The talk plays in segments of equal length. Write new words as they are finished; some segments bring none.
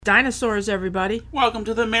Dinosaurs, everybody. Welcome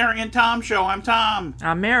to the Mary and Tom Show. I'm Tom.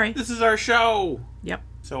 I'm Mary. This is our show. Yep.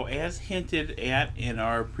 So as hinted at in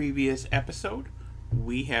our previous episode,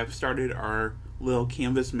 we have started our little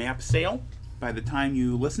canvas map sale. By the time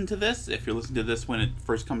you listen to this, if you're listening to this when it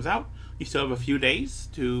first comes out, you still have a few days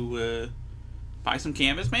to buy some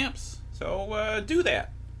canvas maps. So do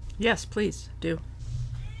that. Yes, please, do.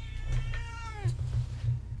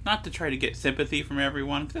 Not to try to get sympathy from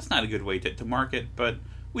everyone, 'cause that's not a good way to market, but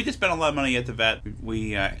we just spent a lot of money at the vet.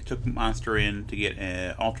 We took Monster in to get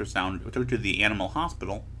an ultrasound. We took her to the animal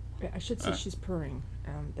hospital. I should say she's purring.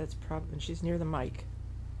 That's probably she's near the mic.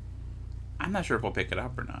 I'm not sure if we'll pick it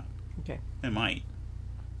up or not. Okay. It might.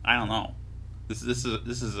 I don't know. This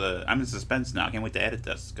is a. I'm in suspense now. I can't wait to edit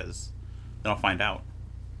this because then I'll find out.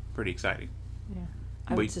 Pretty exciting. Yeah.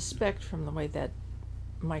 I would suspect from the way that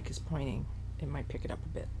mic is pointing, it might pick it up a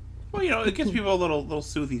bit. Well, it gives people a little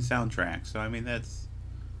soothing soundtrack. So I mean that's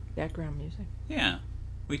background music. Yeah.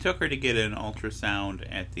 We took her to get an ultrasound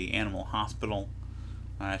at the animal hospital.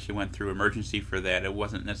 She went through emergency for that. It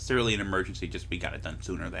wasn't necessarily an emergency, just we got it done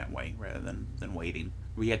sooner that way rather than waiting.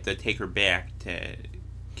 We had to take her back to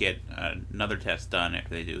get another test done after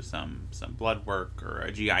they do some blood work or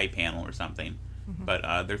a GI panel or something. Mm-hmm.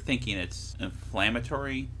 But they're thinking it's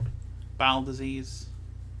inflammatory bowel disease,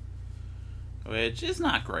 which is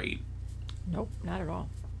not great. Nope, not at all.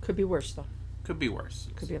 Could be worse, though. Could be worse.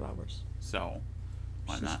 Could be a lot worse. So,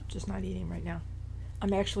 why She's not? Just not eating right now.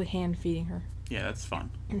 I'm actually hand feeding her. Yeah, that's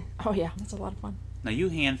fun. Oh yeah, that's a lot of fun. Now you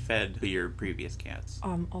hand fed your previous cats.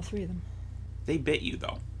 All three of them. They bit you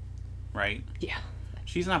though, right? Yeah.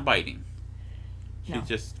 She's not biting. She's No.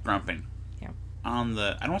 just grumping. Yeah. I don't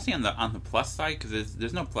want to say on the plus side because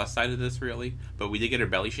there's no plus side of this really, but we did get her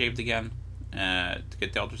belly shaved again to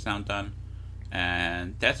get the ultrasound done,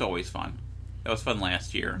 and that's always fun. That was fun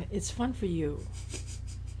last year. It's fun for you.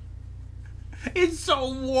 It's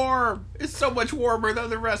so warm. It's so much warmer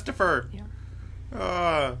than the rest of her.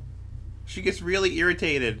 Yeah. She gets really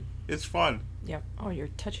irritated. It's fun. Yep. Oh, you're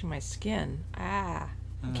touching my skin. I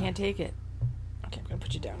can't take it. Okay, I'm gonna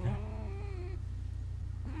put you down now.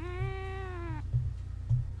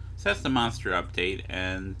 So that's the monster update,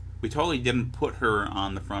 and we totally didn't put her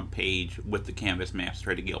on the front page with the canvas maps to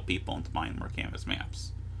try to guilt people into buying more canvas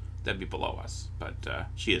maps. That'd be below us, but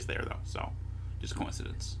she is there though, so just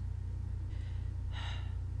coincidence.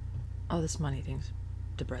 Oh, this money thing's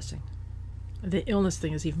depressing. The illness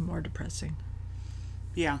thing is even more depressing.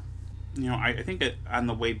 Yeah. I think that on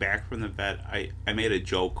the way back from the vet, I made a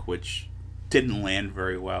joke which didn't land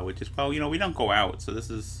very well, which is, well, we don't go out, so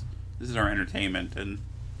this is our entertainment, and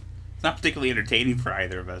it's not particularly entertaining for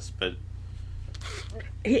either of us, but...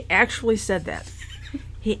 He actually said that.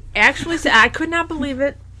 He actually said... I could not believe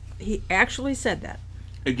it. He actually said that.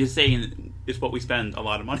 I'm just saying, it's what we spend a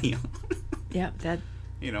lot of money on. Yeah, that...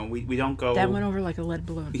 we don't go... That went over like a lead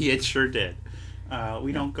balloon. Yeah, it sure did.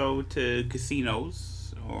 We don't go to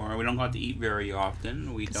casinos, or we don't go out to eat very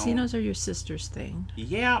often. Casinos are your sister's thing.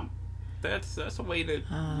 Yeah, that's a way to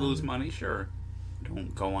lose money, sure.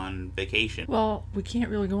 Don't go on vacation. Well, we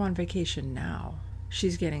can't really go on vacation now.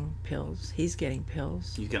 She's getting pills. He's getting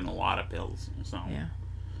pills. He's getting a lot of pills. So yeah.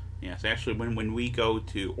 Yeah, so actually when we go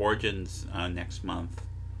to Origins next month,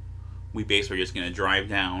 we basically are just going to drive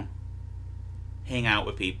down, hang out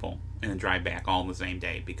with people, and then drive back all in the same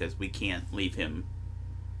day because we can't leave him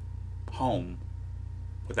home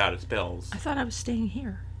without his pills. I thought I was staying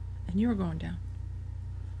here, and you were going down.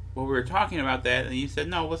 Well, we were talking about that, and you said,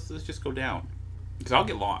 no, let's just go down. Because I'll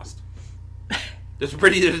get lost.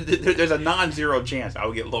 There's a non-zero chance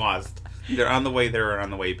I'll get lost. Either on the way there or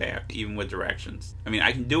on the way back, even with directions. I mean,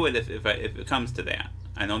 I can do it if it comes to that.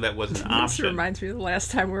 I know that was an option. This reminds me of the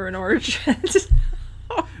last time we were in Origins.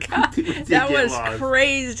 Oh, God. That was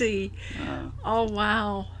crazy. Oh,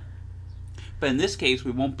 wow. But in this case,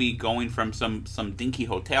 we won't be going from some dinky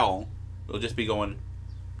hotel. We'll just be going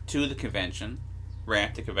to the convention, right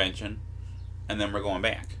at the convention, and then we're going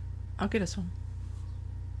back. I'll get us home.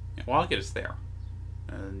 Yeah, well, I'll get us there,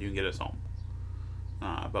 and you can get us home.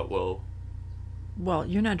 But we'll... Well,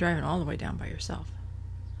 you're not driving all the way down by yourself.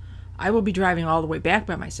 I will be driving all the way back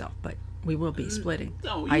by myself, but we will be splitting.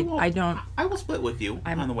 No, you won't. I don't... I will split with you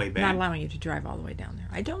on the way back. I'm not allowing you to drive all the way down there.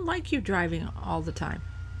 I don't like you driving all the time.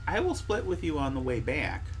 I will split with you on the way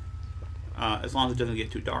back, as long as it doesn't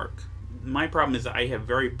get too dark. My problem is I have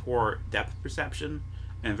very poor depth perception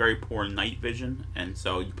and very poor night vision, and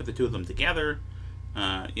so you put the two of them together,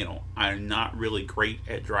 I'm not really great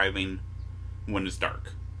at driving when it's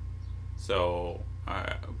dark. So,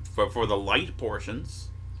 for the light portions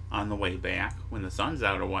on the way back, when the sun's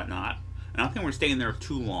out or whatnot, I don't think we're staying there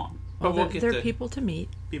too long. Well, we'll they're people to meet.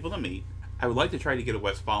 people to meet. I would like to try to get a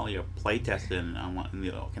Westphalia playtest in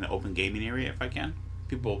the kind of open gaming area if I can.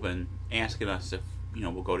 People have been asking us if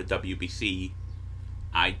we'll go to WBC.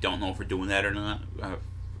 I don't know if we're doing that or not.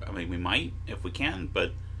 I mean, we might if we can,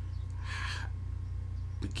 but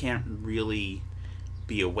we can't really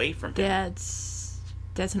be away from him.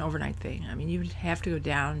 That's an overnight thing. I mean, you'd have to go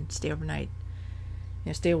down, stay overnight,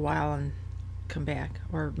 stay a while and come back,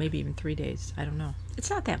 or maybe even 3 days. I don't know. It's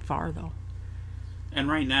not that far though. And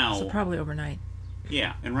right now, so probably overnight.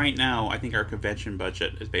 Yeah, and right now, I think our convention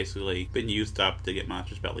budget has basically been used up to get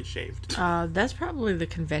Monster's Belly shaved. That's probably the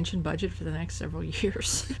convention budget for the next several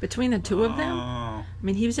years. Between the two of them. I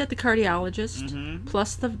mean, he was at the cardiologist,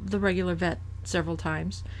 plus the regular vet several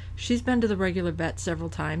times. She's been to the regular vet several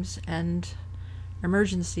times, and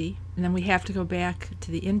emergency. And then we have to go back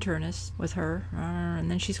to the internist with her, and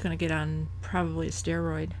then she's going to get on probably a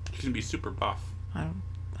steroid. She's going to be super buff. I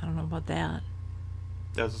don't know about that.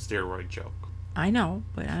 That was a steroid joke. I know,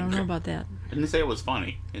 but I don't know about that. I didn't say it was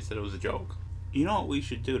funny. I said it was a joke. You know what we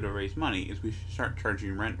should do to raise money is we should start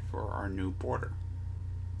charging rent for our new boarder.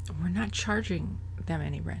 We're not charging them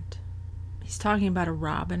any rent. He's talking about a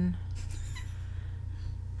Robin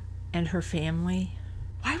and her family.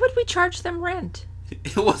 Why would we charge them rent?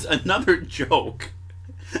 It was another joke.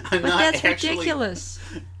 But that's ridiculous.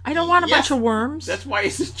 I don't want a bunch of worms. That's why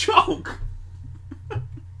it's a joke.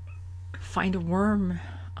 Find a worm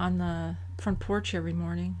on the front porch every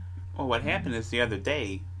morning. Well, what happened is the other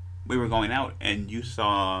day we were going out and you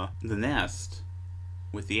saw the nest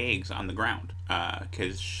with the eggs on the ground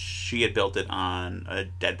because she had built it on a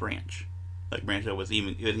dead branch, like branch that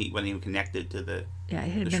wasn't even connected to the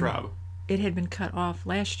shrub. It had been cut off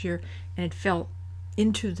last year and it fell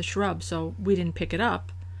into the shrub, so we didn't pick it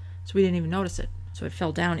up, so we didn't even notice it. So it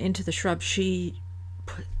fell down into the shrub. She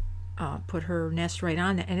put her nest right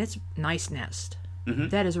on it, and it's a nice nest. Mm-hmm.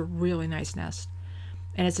 That is a really nice nest.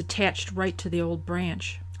 And it's attached right to the old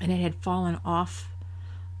branch. And it had fallen off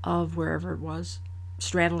of wherever it was,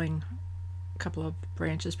 straddling a couple of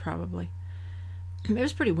branches probably. It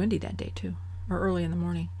was pretty windy that day too, or early in the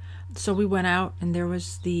morning. So we went out, and there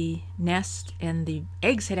was the nest, and the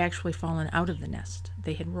eggs had actually fallen out of the nest.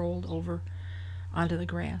 They had rolled over onto the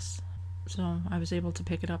grass. So I was able to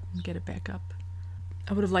pick it up and get it back up.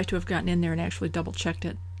 I would have liked to have gotten in there and actually double-checked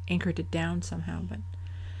it, anchored it down somehow, but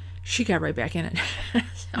she got right back in it.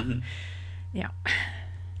 So, yeah.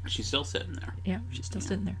 She's still sitting there. Yeah, she's still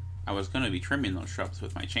sitting there. I was going to be trimming those shrubs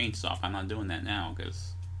with my chainsaw. I'm not doing that now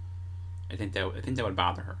because I think that would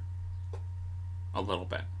bother her a little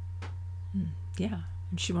bit. Yeah,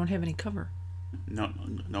 and she won't have any cover. No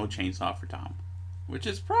chainsaw for Tom, which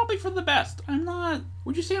is probably for the best. I'm not.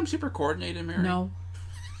 Would you say I'm super coordinated, Mary? No.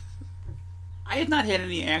 I had not had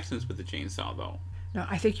any accidents with the chainsaw, though. No,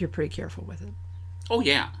 I think you're pretty careful with it. Oh,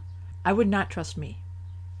 yeah. I would not trust me.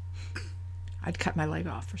 I'd cut my leg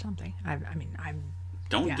off or something.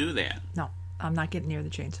 Don't do that. No, I'm not getting near the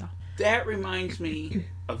chainsaw. That reminds me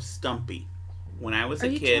of Stumpy. When I was a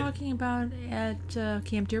kid... Are you talking about at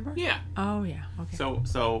Camp Dearborn? Yeah. Oh, yeah. Okay.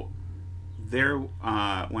 So there,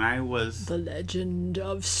 when I was... The Legend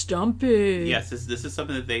of Stumpy. Yes, this is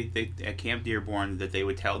something that they at Camp Dearborn that they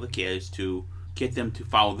would tell the kids to get them to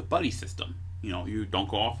follow the buddy system. You don't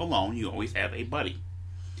go off alone. You always have a buddy.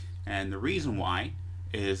 And the reason why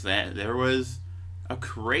is that there was a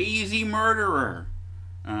crazy murderer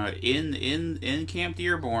in Camp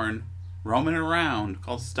Dearborn roaming around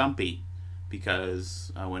called Stumpy.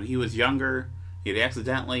 Because when he was younger, he had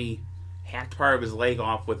accidentally hacked part of his leg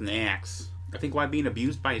off with an axe. I think while being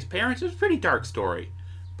abused by his parents. It was a pretty dark story.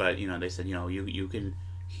 But, they said, you can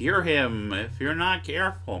hear him if you're not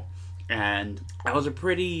careful. And I was a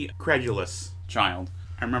pretty credulous child.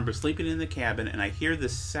 I remember sleeping in the cabin, and I hear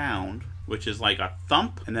this sound, which is like a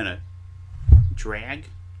thump, and then a drag,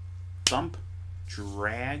 thump,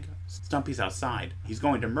 drag. Stumpy's outside. He's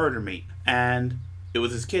going to murder me. And it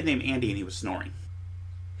was this kid named Andy, and he was snoring.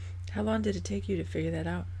 How long did it take you to figure that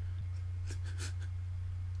out?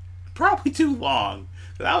 Probably too long.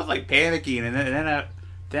 So I was like panicking, and then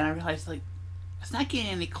I realized it's not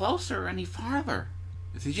getting any closer or any farther.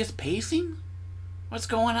 Is he just pacing? What's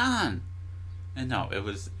going on? And no, it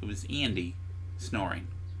was Andy snoring.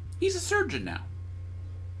 He's a surgeon now.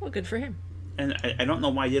 Well, good for him. And I don't know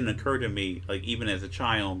why it didn't occur to me, even as a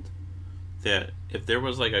child, that if there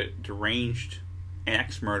was a deranged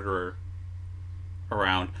axe murderer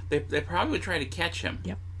around, they probably would try to catch him.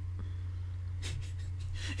 Yep.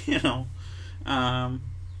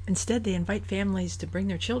 Instead, they invite families to bring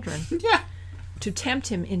their children. Yeah. To tempt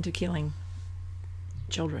him into killing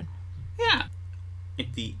children. Yeah.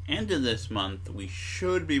 at the end of this month, we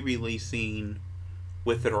should be releasing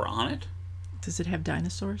With It or On It. Does it have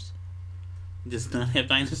dinosaurs? It does not have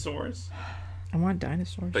dinosaurs. I want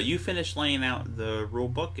dinosaurs. But you finished laying out the rule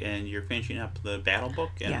book and you're finishing up the battle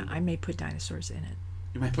book. And yeah, I may put dinosaurs in it.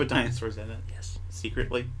 You might put dinosaurs in it? Yes.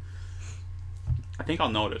 Secretly? I think I'll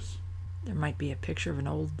notice. There might be a picture of an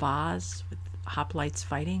old vase with hoplites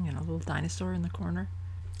fighting and a little dinosaur in the corner.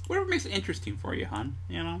 Whatever makes it interesting for you, hon.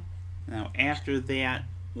 You know? Now, after that,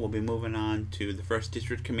 we'll be moving on to the first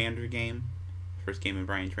District Commander game. First game in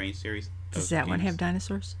Brian Train's series. Does that one have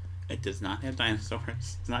dinosaurs? It does not have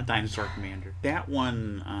dinosaurs. It's not Dinosaur Commander. That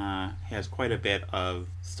one has quite a bit of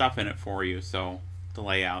stuff in it for you, so the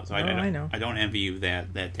layout. So I know. I don't envy you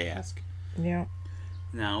that task. Yeah.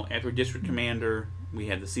 Now, after District Commander, we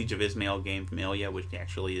had the Siege of Ismail game from Ilya, which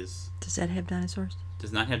actually Does that have dinosaurs?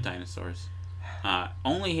 does not have dinosaurs.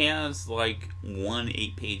 Only has like one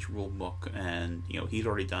 8-page rule book, and he's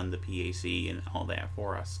already done the PAC and all that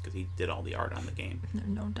for us because he did all the art on the game. There are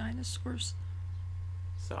no dinosaurs.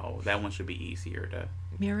 So that one should be easier to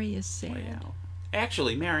Mary is lay sad. out.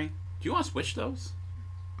 Actually, Mary, do you want to switch those?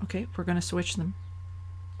 Okay, we're going to switch them.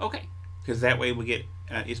 Okay, because that way we get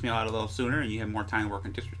Ismail out a little sooner, and you have more time to work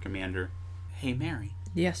on District Commander. Hey, Mary.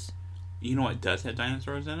 Yes. You know what does have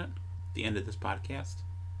dinosaurs in it? The end of this podcast.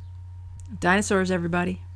 Dinosaurs, everybody.